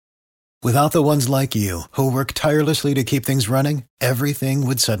Without the ones like you, who work tirelessly to keep things running, everything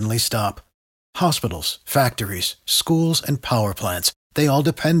would suddenly stop. Hospitals, factories, schools, and power plants, they all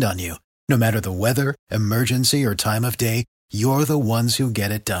depend on you. No matter the weather, emergency, or time of day, you're the ones who get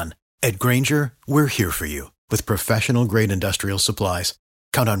it done. At Grainger, we're here for you with professional-grade industrial supplies.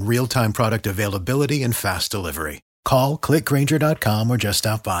 Count on real-time product availability and fast delivery. Call, clickgrainger.com, or just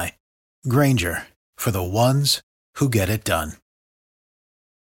stop by. Grainger, for the ones who get it done.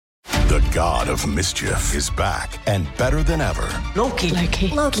 The god of mischief is back and better than ever. Loki.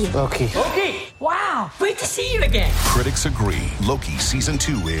 Wow, great to see you again. Critics agree Loki Season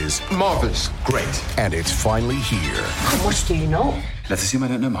 2 is marvelous, great. And it's finally here. How much do you know? Let's assume I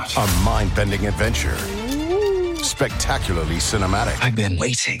don't know much. A mind-bending adventure. Spectacularly cinematic. I've been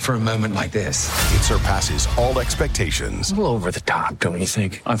waiting for a moment like this. It surpasses all expectations. A little over the top, don't you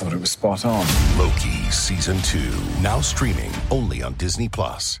think? I thought it was spot on. Loki Season 2. Now streaming only on Disney+.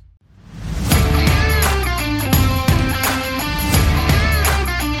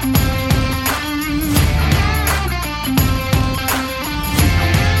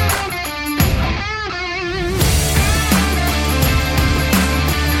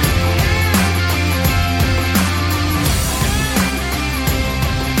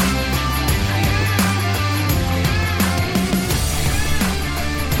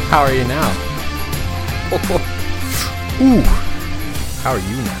 How are you now? Ooh. How are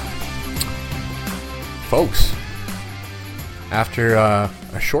you now? Folks, after a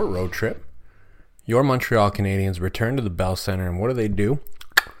short road trip, your Montreal Canadiens return to the Bell Center, and what do?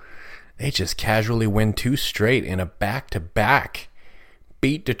 They just casually win 2 straight in a back-to-back.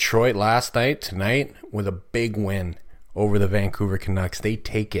 Beat Detroit last night, tonight, with a big win over the Vancouver Canucks. They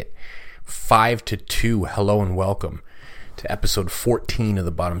take it 5-2. Hello and welcome to episode 14 of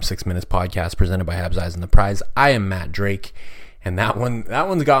the Bottom 6 Minutes podcast presented by Habs Eyes and the Prize. I am Matt Drake, and that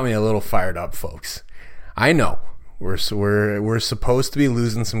one's got me a little fired up, folks. I know we're supposed to be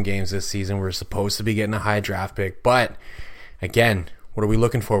losing some games this season. We're supposed to be getting a high draft pick, but again, what are we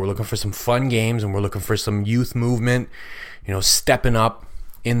looking for? We're looking for some fun games, and we're looking for some youth movement, stepping up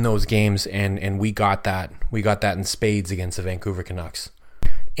in those games, and we got that. We got that in spades against the Vancouver Canucks.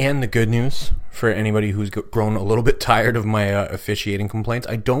 And the good news for anybody who's grown a little bit tired of my officiating complaints,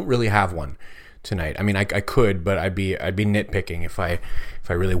 I don't really have one tonight. I mean, I could, but I'd be nitpicking if I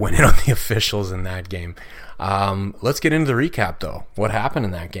really went in on the officials in that game. Let's get into the recap, though. What happened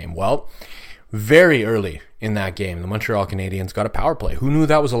in that game? Well, very early in that game, the Montreal Canadiens got a power play. Who knew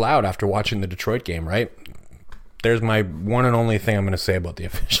that was allowed after watching the Detroit game, right? There's my one and only thing I'm going to say about the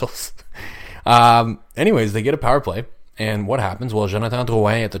officials. Anyways, they get a power play. And what happens? Well, Jonathan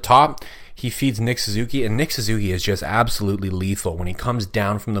Drouin at the top, he feeds Nick Suzuki, and Nick Suzuki is just absolutely lethal. When he comes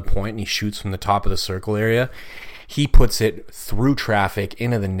down from the point and he shoots from the top of the circle area, he puts it through traffic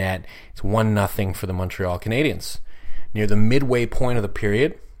into the net. It's 1-0 for the Montreal Canadiens. Near the midway point of the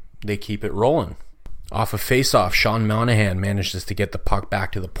period, they keep it rolling. Off a face-off, Sean Monahan manages to get the puck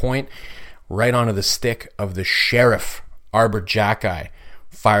back to the point, right onto the stick of the sheriff, Arbor Jackeye.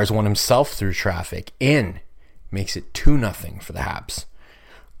 Fires one himself through traffic, in. Makes it 2-0 for the Habs.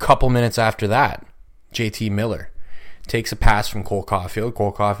 Couple minutes after that, JT Miller takes a pass from Cole Caulfield.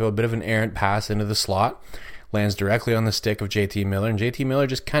 Cole Caulfield, a bit of an errant pass into the slot, lands directly on the stick of JT Miller, and JT Miller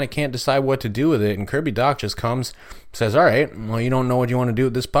just kind of can't decide what to do with it, and Kirby Dach just comes, says, all right, well, you don't know what you want to do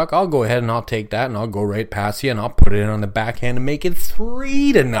with this puck? I'll go ahead and I'll take that, and I'll go right past you, and I'll put it in on the backhand and make it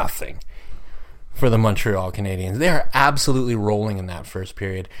 3-0 for the Montreal Canadiens. They are absolutely rolling in that first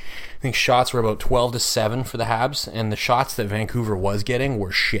period. I think shots were about 12-7 for the Habs, and the shots that Vancouver was getting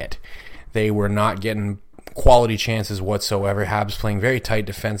were shit. They were not getting quality chances whatsoever. Habs playing very tight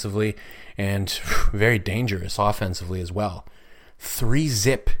defensively and very dangerous offensively as well.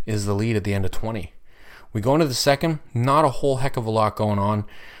 3-0 is the lead at the end of 20. We go into the second, not a whole heck of a lot going on.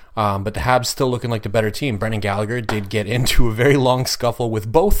 But the Habs still looking like the better team. Brendan Gallagher did get into a very long scuffle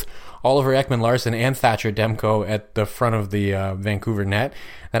with both Oliver Ekman-Larsson and Thatcher Demko at the front of the Vancouver net.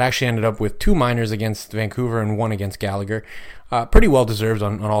 That actually ended up with 2 minors against Vancouver and 1 against Gallagher. Pretty well deserved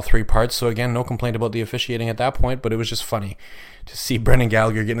on all 3 parts. So again, no complaint about the officiating at that point, but it was just funny to see Brendan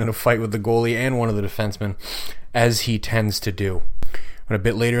Gallagher getting in a fight with the goalie and one of the defensemen, as he tends to do. But a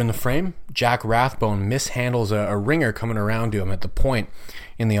bit later in the frame, Jack Rathbone mishandles a ringer coming around to him at the point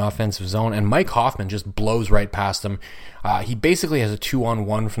in the offensive zone, and Mike Hoffman just blows right past him. He basically has a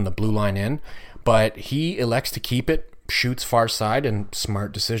 2-on-1 from the blue line in, but he elects to keep it, shoots far side, and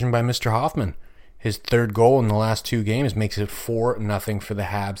smart decision by Mr. Hoffman. His 3rd goal in the last 2 games makes it 4-0 for the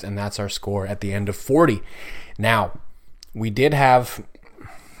Habs, and that's our score at the end of 40. Now, we did have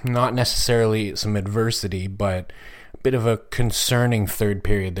not necessarily some adversity, but bit of a concerning third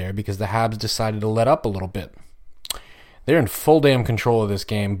period there because the Habs decided to let up a little bit. They're in full damn control of this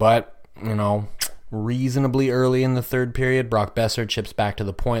game, but, reasonably early in the third period, Brock Besser chips back to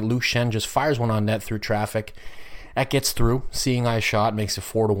the point. Luke Shen just fires one on net through traffic. That gets through. Seeing eye shot makes it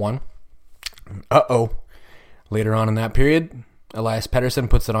 4-1. Later on in that period, Elias Pettersson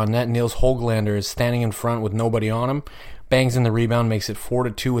puts it on net. Niels Höglander is standing in front with nobody on him. Bangs in the rebound, makes it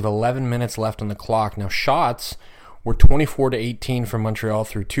 4-2 with 11 minutes left on the clock. Now, shots were 24-18 for Montreal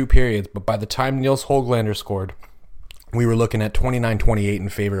through 2 periods, but by the time Niels Höglander scored, we were looking at 29-28 in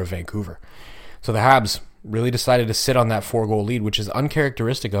favor of Vancouver. So the Habs really decided to sit on that 4-goal lead, which is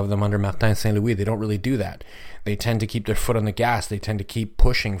uncharacteristic of them under Martin St. Louis. They don't really do that. They tend to keep their foot on the gas. They tend to keep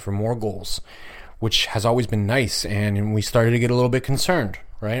pushing for more goals, which has always been nice. And we started to get a little bit concerned,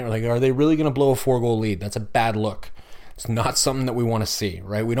 right? Like, are they really going to blow a 4-goal lead? That's a bad look. It's not something that we want to see,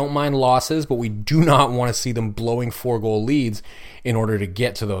 right? We don't mind losses, but we do not want to see them blowing 4-goal leads in order to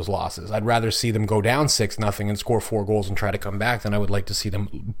get to those losses. I'd rather see them go down 6-0 and score 4 goals and try to come back than I would like to see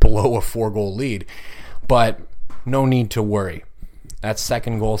them blow a 4-goal lead. But no need to worry. That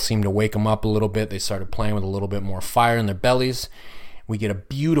second goal seemed to wake them up a little bit. They started playing with a little bit more fire in their bellies. We get a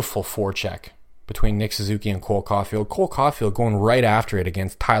beautiful forecheck between Nick Suzuki and Cole Caulfield. Cole Caulfield going right after it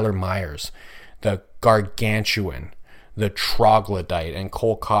against Tyler Myers, the gargantuan, the troglodyte, and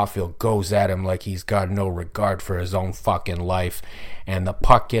Cole Caulfield goes at him like he's got no regard for his own fucking life. And the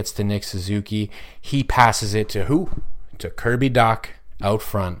puck gets to Nick Suzuki. He passes it to who? To Kirby Dach out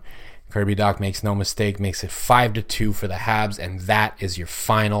front. Kirby Dach makes no mistake, makes it 5-2 for the Habs, and that is your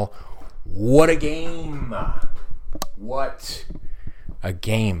final. What a game! What a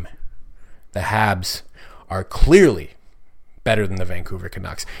game. The Habs are clearly better than the Vancouver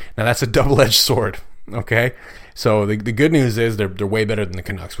Canucks. Now that's a double-edged sword, okay? So the good news is they're way better than the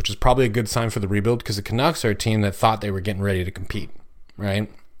Canucks, which is probably a good sign for the rebuild because the Canucks are a team that thought they were getting ready to compete, right?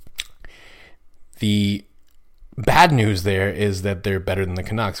 The bad news there is that they're better than the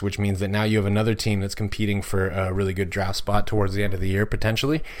Canucks, which means that now you have another team that's competing for a really good draft spot towards the end of the year,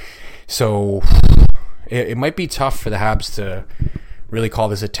 potentially. So it might be tough for the Habs to really call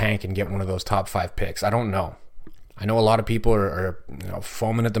this a tank and get one of those top 5 picks. I don't know. I know a lot of people are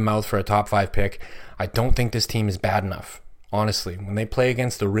foaming at the mouth for a top 5 pick. I don't think this team is bad enough, honestly. When they play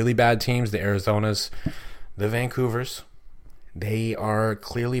against the really bad teams, the Arizonas, the Vancouvers, they are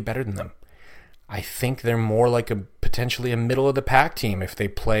clearly better than them. I think they're more like potentially a middle-of-the-pack team if they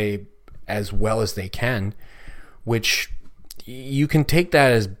play as well as they can, which you can take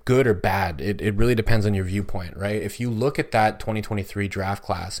that as good or bad. It really depends on your viewpoint, right? If you look at that 2023 draft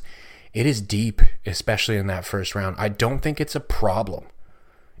class, it is deep, especially in that first round. I don't think it's a problem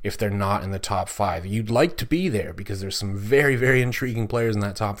if they're not in the top 5. You'd like to be there because there's some very, very intriguing players in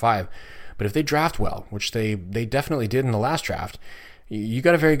that top 5. But if they draft well, which they definitely did in the last draft, you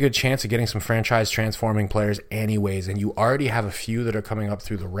got a very good chance of getting some franchise transforming players anyways, and you already have a few that are coming up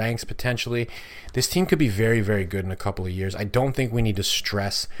through the ranks potentially. This team could be very, very good in a couple of years. I don't think we need to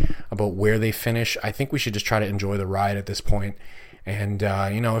stress about where they finish. I think we should just try to enjoy the ride at this point. And,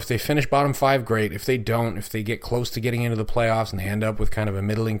 if they finish bottom 5, great. If they don't, if they get close to getting into the playoffs and they end up with kind of a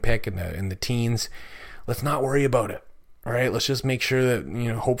middling pick in the teens, let's not worry about it. All right, let's just make sure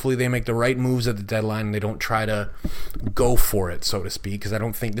that, hopefully they make the right moves at the deadline and they don't try to go for it, so to speak, because I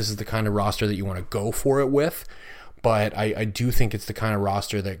don't think this is the kind of roster that you want to go for it with. But I do think it's the kind of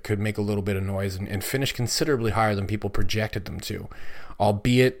roster that could make a little bit of noise and finish considerably higher than people projected them to.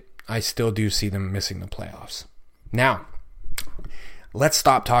 Albeit, I still do see them missing the playoffs. Now, let's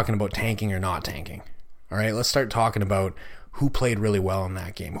stop talking about tanking or not tanking. All right, let's start talking about who played really well in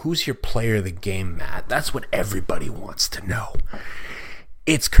that game. Who's your player of the game, Matt? That's what everybody wants to know.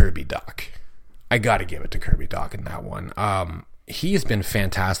 It's Kirby Dach. I got to give it to Kirby Dach in that one. He has been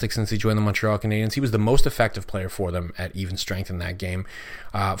fantastic since he joined the Montreal Canadiens. He was the most effective player for them at even strength in that game.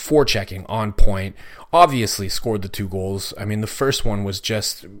 Forechecking, on point. Obviously scored the 2 goals. I mean, the first one was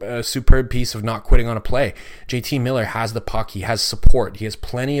just a superb piece of not quitting on a play. JT Miller has the puck. He has support. He has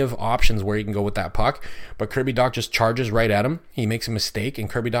plenty of options where he can go with that puck. But Kirby Dach just charges right at him. He makes a mistake, and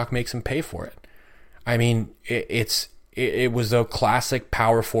Kirby Dach makes him pay for it. I mean, it was a classic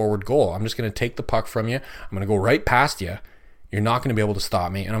power forward goal. I'm just going to take the puck from you. I'm going to go right past you. You're not going to be able to stop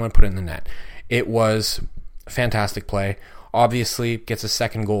me, and I'm going to put it in the net. It was a fantastic play. Obviously, gets a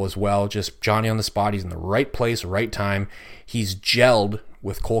second goal as well. Just Johnny on the spot. He's in the right place, right time. He's gelled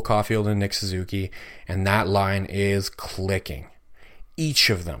with Cole Caulfield and Nick Suzuki, and that line is clicking. Each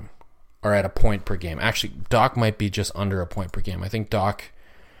of them are at a point per game. Actually, Dach might be just under a point per game. I think Dach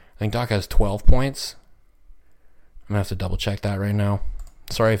has 12 points. I'm going to have to double check that right now.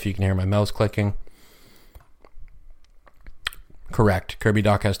 Sorry if you can hear my mouse clicking. Correct. Kirby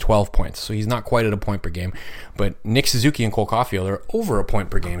Dach has 12 points, so he's not quite at a point per game. But Nick Suzuki and Cole Caulfield are over a point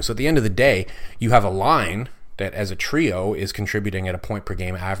per game. So at the end of the day, you have a line that as a trio is contributing at a point per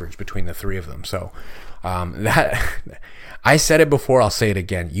game average between the three of them. So that I said it before, I'll say it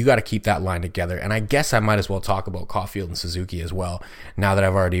again. You got to keep that line together. And I guess I might as well talk about Caulfield and Suzuki as well, now that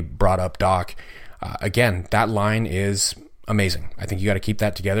I've already brought up Dach. Again, that line is amazing. I think you got to keep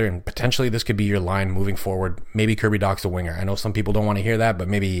that together, and potentially this could be your line moving forward. Maybe Kirby Dach's a winger. I know some people don't want to hear that, but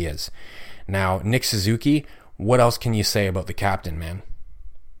maybe he is. Now, Nick Suzuki, what else can you say about the captain, man?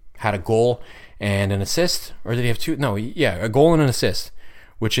 Had a goal and an assist, or did he have two? No, yeah, a goal and an assist,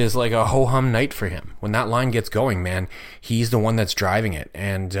 which is like a ho-hum night for him. When that line gets going, man, he's the one that's driving it,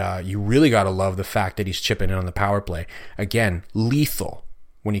 and you really got to love the fact that he's chipping in on the power play. Again, lethal.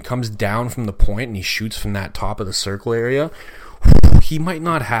 When he comes down from the point and he shoots from that top of the circle area, he might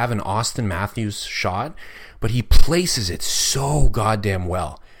not have an Austin Matthews shot, but he places it so goddamn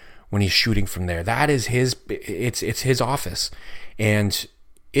well when he's shooting from there. That is it's his office. And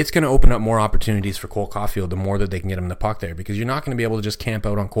it's going to open up more opportunities for Cole Caulfield the more that they can get him the puck there, because you're not going to be able to just camp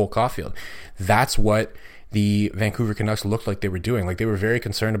out on Cole Caulfield. That's what the Vancouver Canucks looked like they were doing. Like, they were very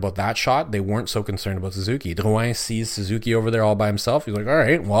concerned about that shot. They weren't so concerned about Suzuki. Drouin sees Suzuki over there all by himself. He's like, all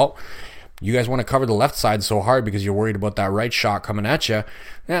right, well, you guys want to cover the left side so hard because you're worried about that right shot coming at you.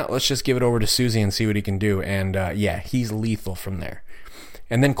 Yeah, let's just give it over to Suzy and see what he can do. And yeah, he's lethal from there.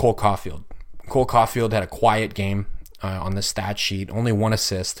 And then Cole Caulfield. Cole Caulfield had a quiet game on the stat sheet, only one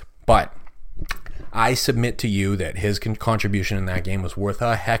assist, but I submit to you that his contribution in that game was worth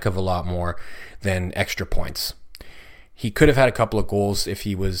a heck of a lot more than extra points. He could have had a couple of goals if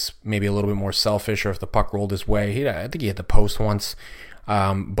he was maybe a little bit more selfish, or if the puck rolled his way. I think he hit the post once.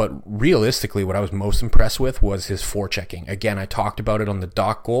 But realistically, what I was most impressed with was his forechecking. Again, I talked about it on the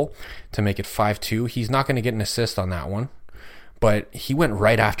Dach goal to make it 5-2. He's not going to get an assist on that one, but he went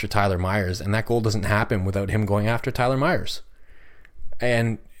right after Tyler Myers, and that goal doesn't happen without him going after Tyler Myers.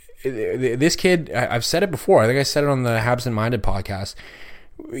 And this kid, I've said it before. I think I said it on the Habs and Minded podcast.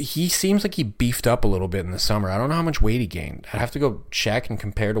 He seems like he beefed up a little bit in the summer. I don't know how much weight he gained. I'd have to go check and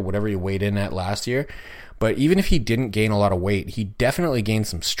compare to whatever he weighed in at last year. But even if he didn't gain a lot of weight, he definitely gained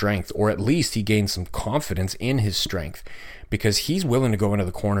some strength, or at least he gained some confidence in his strength, because he's willing to go into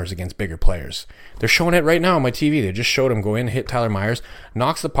the corners against bigger players. They're showing it right now on my TV. They just showed him go in, hit Tyler Myers,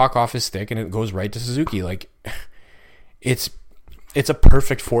 knocks the puck off his stick, and it goes right to Suzuki. Like, it's a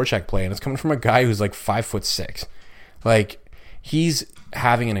perfect forecheck play, and it's coming from a guy who's like 5'6". Like, he's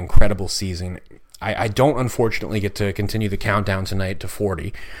having an incredible season. I don't unfortunately get to continue the countdown tonight to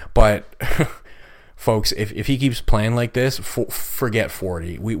 40, but folks, if he keeps playing like this, forget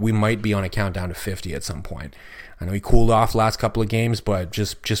 40. We might be on a countdown to 50 at some point. I know he cooled off last couple of games, but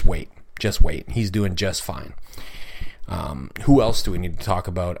just wait. Just wait. He's doing just fine. Who else do we need to talk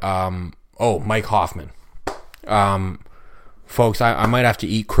about? Mike Hoffman. Folks, I might have to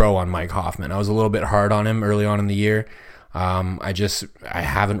eat crow on Mike Hoffman. I was a little bit hard on him early on in the year. I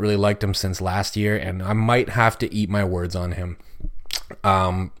haven't really liked him since last year, and I might have to eat my words on him.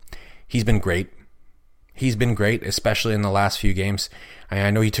 He's been great. He's been great, especially in the last few games.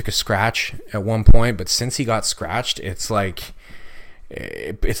 I know he took a scratch at one point, but since he got scratched, it's like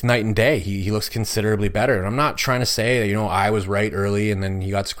it's night and day. He looks considerably better. And I'm not trying to say that, I was right early and then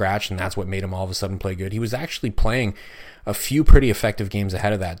he got scratched and that's what made him all of a sudden play good. He was actually playing a few pretty effective games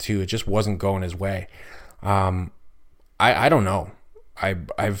ahead of that too. It just wasn't going his way. I don't know.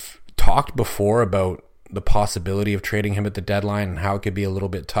 I've talked before about the possibility of trading him at the deadline and how it could be a little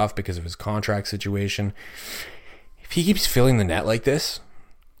bit tough because of his contract situation. If he keeps filling the net like this,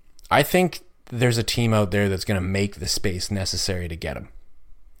 I think there's a team out there that's going to make the space necessary to get him.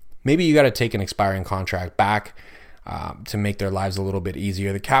 Maybe you got to take an expiring contract back to make their lives a little bit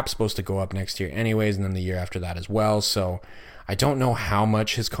easier. The cap's supposed to go up next year anyways, and then the year after that as well. So I don't know how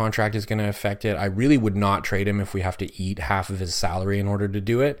much his contract is going to affect it. I really would not trade him if we have to eat half of his salary in order to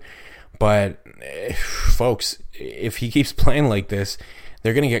do it. But folks, if he keeps playing like this,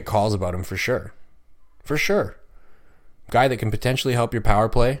 they're going to get calls about him for sure. For sure. Guy that can potentially help your power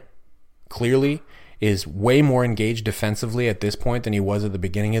play, clearly is way more engaged defensively at this point than he was at the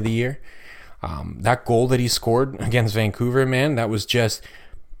beginning of the year. That goal that he scored against Vancouver, man, that was just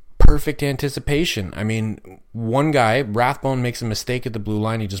perfect anticipation. I mean, one guy, Rathbone, makes a mistake at the blue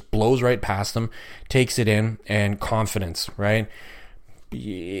line. He just blows right past him, takes it in, and confidence, right?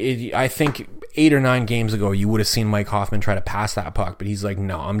 I think 8 or 9 games ago, you would have seen Mike Hoffman try to pass that puck, but he's like,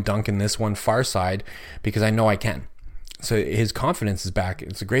 no, I'm dunking this one far side because I know I can. So his confidence is back.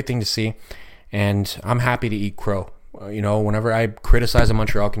 It's a great thing to see, and I'm happy to eat crow. Whenever I criticize a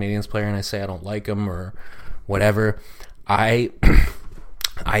Montreal Canadiens player and I say I don't like him or whatever, I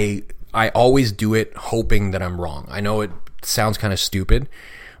I always do it hoping that I'm wrong. I know it sounds kind of stupid,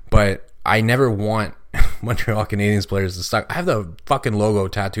 but I never want Montreal Canadiens players to suck. I have the fucking logo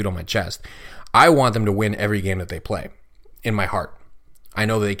tattooed on my chest. I want them to win every game that they play, in my heart. I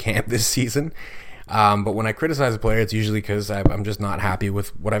know they can't this season, but when I criticize a player, it's usually because I'm just not happy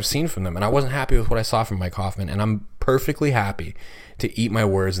with what I've seen from them. And I wasn't happy with what I saw from Mike Hoffman, and I'm perfectly happy to eat my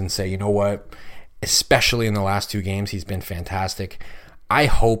words and say, you know what, especially in the last two games, he's been fantastic. I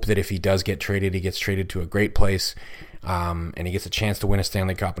hope that if he does get traded, he gets traded to a great place, and he gets a chance to win a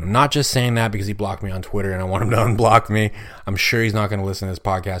Stanley Cup. And I'm not just saying that because he blocked me on Twitter and I want him to unblock me. I'm sure he's not going to listen to this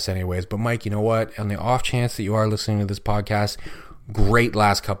podcast anyways. But Mike, you know what? On the off chance that you are listening to this podcast, great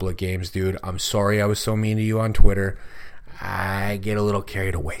last couple of games, dude. I'm sorry I was so mean to you on Twitter. I get a little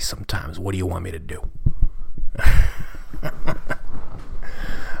carried away sometimes. What do you want me to do?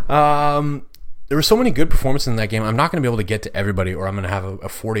 There were so many good performances in that game. I'm not going to be able to get to everybody, or I'm going to have a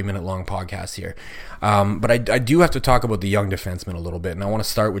 40-minute long podcast here. But I do have to talk about the young defenseman a little bit, and I want to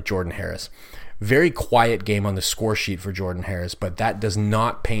start with Jordan Harris. Very quiet game on the score sheet for Jordan Harris, but that does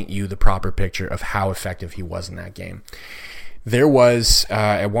not paint you the proper picture of how effective he was in that game. There was,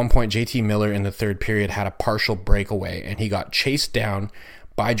 at one point, JT Miller in the third period had a partial breakaway, and he got chased down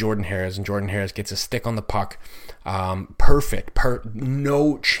by Jordan Harris, and Jordan Harris gets a stick on the puck. Perfect.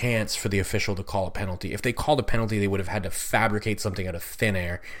 No chance for the official to call a penalty. If they called a penalty, they would have had to fabricate something out of thin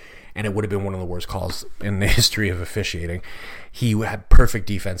air, and it would have been one of the worst calls in the history of officiating. He had perfect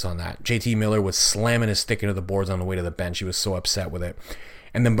defense on that. JT Miller was slamming his stick into the boards on the way to the bench. He was so upset with it.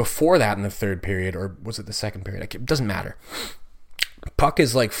 And then before that, in the third period, or was it the second period? It doesn't matter. Puck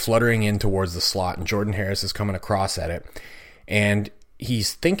is like fluttering in towards the slot, and Jordan Harris is coming across at it. And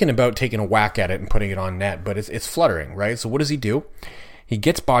he's thinking about taking a whack at it and putting it on net, but it's fluttering, right? So what does he do? He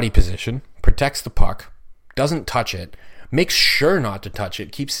gets body position, protects the puck, doesn't touch it, makes sure not to touch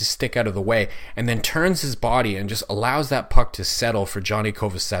it, keeps his stick out of the way, and then turns his body and just allows that puck to settle for Johnny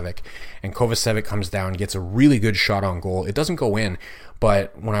Kovacevic. And Kovacevic comes down, gets a really good shot on goal. It doesn't go in,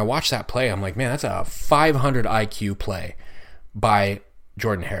 but when I watch that play, I'm like, man, that's a 500 IQ play by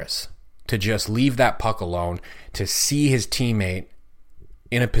Jordan Harris to just leave that puck alone, to see his teammate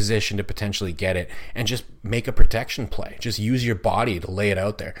in a position to potentially get it, and just make a protection play. Just use your body to lay it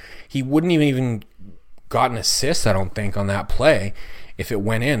out there. He wouldn't even got an assist, I don't think, on that play if it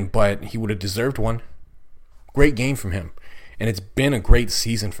went in, but he would have deserved one. Great game from him, and it's been a great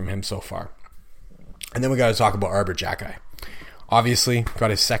season from him so far. And then we got to talk about Arber Xhekaj. Obviously, got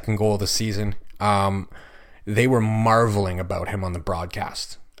his second goal of the season. They were marveling about him on the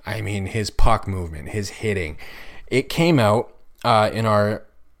broadcast. I mean, his puck movement, his hitting. It came out in our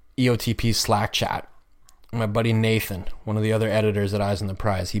EOTP Slack chat. My buddy Nathan, one of the other editors at Eyes on the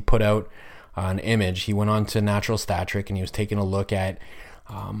Prize, he put out an image. He went on to Natural Stat Trick and he was taking a look at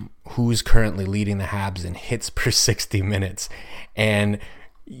who's currently leading the Habs in hits per 60 minutes. And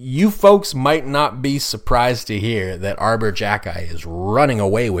you folks might not be surprised to hear that Arber Xhekaj is running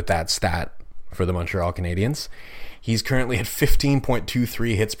away with that stat for the Montreal Canadiens. He's currently at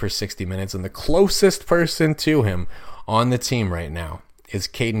 15.23 hits per 60 minutes, and the closest person to him on the team right now is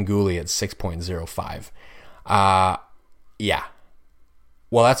Caden Gooley at 6.05. Yeah.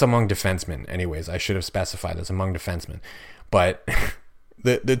 Well, that's among defensemen. Anyways, I should have specified that's among defensemen. But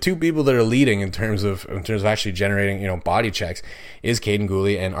the two people that are leading in terms of actually generating, body checks is Caden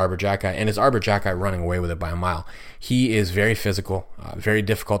Gooley and Arber Xhekaj, and it's Arber Xhekaj running away with it by a mile. He is very physical, very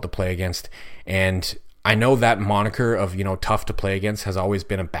difficult to play against, and I know that moniker of, tough to play against has always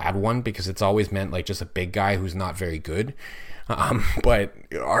been a bad one because it's always meant like just a big guy who's not very good. But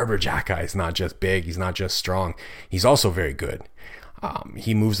Arber Xhekaj is not just big, he's not just strong, he's also very good.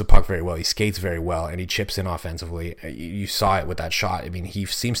 He moves the puck very well, he skates very well, and he chips in offensively. You saw it with that shot. I mean, he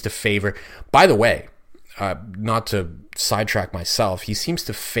seems to favor, by the way, not to sidetrack myself, he seems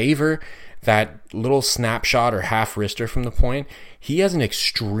to favor that little snapshot or half wrister from the point. He has an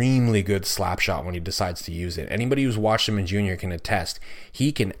extremely good slap shot when he decides to use it. Anybody who's watched him in junior can attest.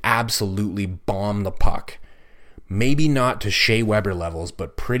 He can absolutely bomb the puck. Maybe not to Shea Weber levels,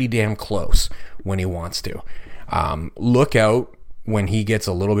 but pretty damn close when he wants to. Look out when he gets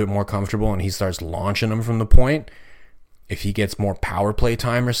a little bit more comfortable and he starts launching them from the point. If he gets more power play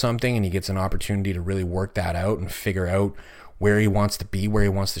time or something and he gets an opportunity to really work that out and figure out where he wants to be, where he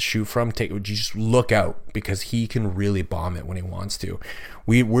wants to shoot from, just look out, because he can really bomb it when he wants to.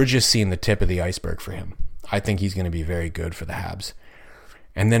 We're just seeing the tip of the iceberg for him. I think he's going to be very good for the Habs.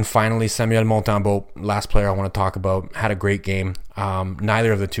 And then finally, Samuel Montembeault, last player I want to talk about, had a great game.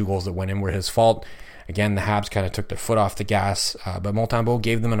 Neither of the two goals that went in were his fault. Again, the Habs kind of took their foot off the gas, but Montembeault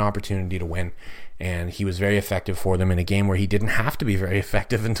gave them an opportunity to win, And he was very effective for them in a game where he didn't have to be very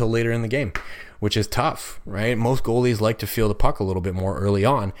effective until later in the game, which is tough, right? Most goalies like to feel the puck a little bit more early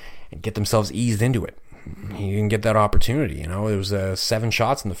on and get themselves eased into it. He didn't get that opportunity. It was 7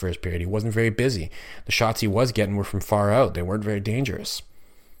 shots in the first period. He wasn't very busy. The shots he was getting were from far out. They weren't very dangerous.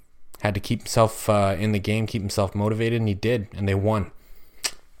 Had to keep himself in the game, keep himself motivated, and he did, and they won.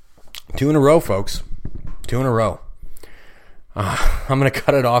 2 in a row, folks. 2 in a row. I'm going to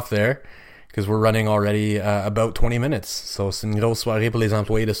cut it off there because we're running already about 20 minutes. So, c'est une grosse soirée pour les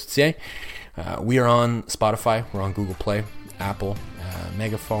employés de soutien. We are on Spotify. We're on Google Play, Apple,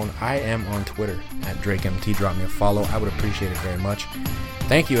 Megaphone. I am on Twitter at DrakeMT. Drop me a follow. I would appreciate it very much.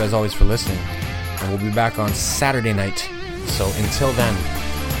 Thank you, as always, for listening. And we'll be back on Saturday night. So until then,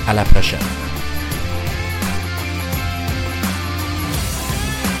 à la prochaine.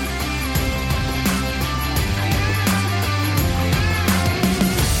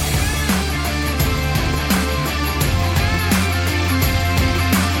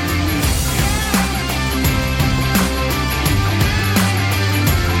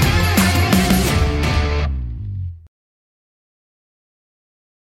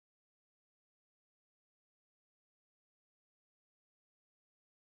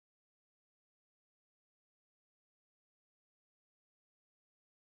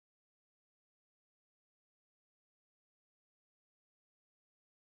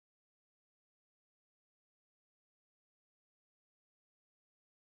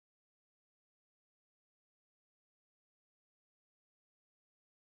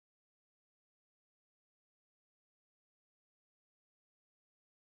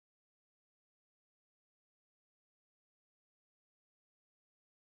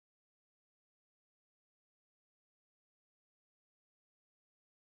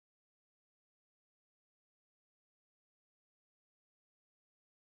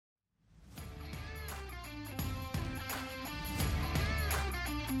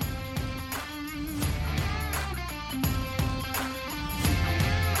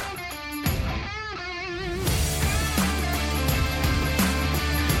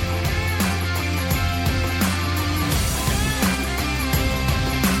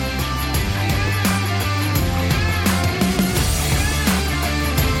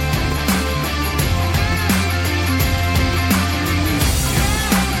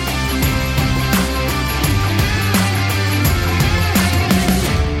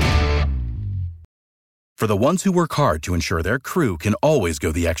 For the ones who work hard to ensure their crew can always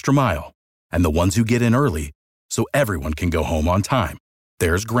go the extra mile, and the ones who get in early so everyone can go home on time,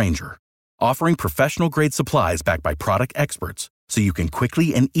 there's Grainger, offering professional-grade supplies backed by product experts so you can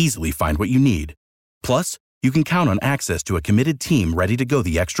quickly and easily find what you need. Plus, you can count on access to a committed team ready to go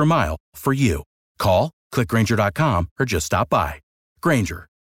the extra mile for you. Call, click Grainger.com, or just stop by. Grainger,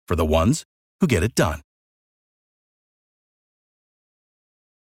 for the ones who get it done.